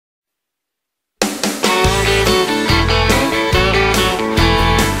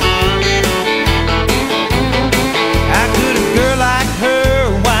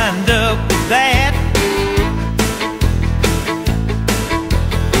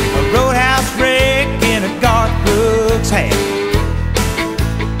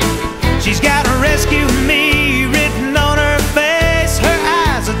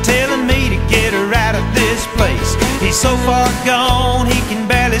so far gone he can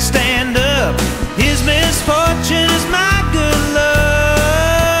barely stand up. His misfortune is my good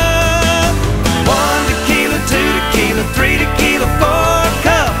luck. 1 tequila, 2 tequila, 3 tequila, 4.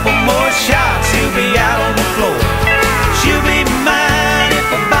 Couple more shots, he'll be out on the floor. She'll be mine if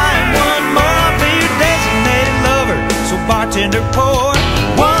I buy him one more. I'll be your designated lover, so bartender pour.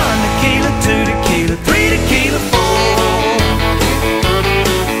 1 tequila, 2 tequila, 3 tequila, 4.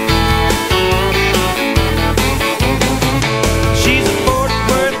 She's a Fort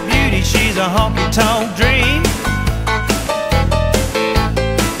Worth beauty, she's a honky-tonk dream.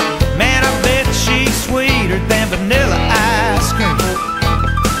 Man, I bet she's sweeter than vanilla ice cream.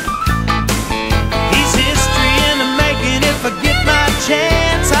 He's history in the making. If I get my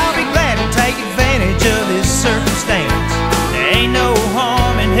chance, I'll be glad to take advantage of his circumstance. There ain't no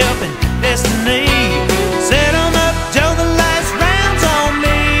harm in helping destiny. Set on up, Joe, the last round's on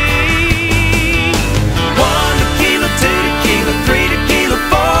me. 1 tequila, 2 tequila, 3 tequila,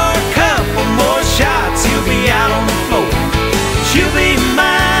 4. Couple more shots, he'll be out on the floor. She'll be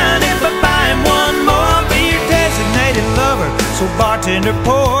mine if I buy him one more. I'll be your designated lover, so bartender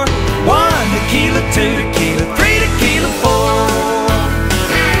pour. 1 tequila, 2 tequila,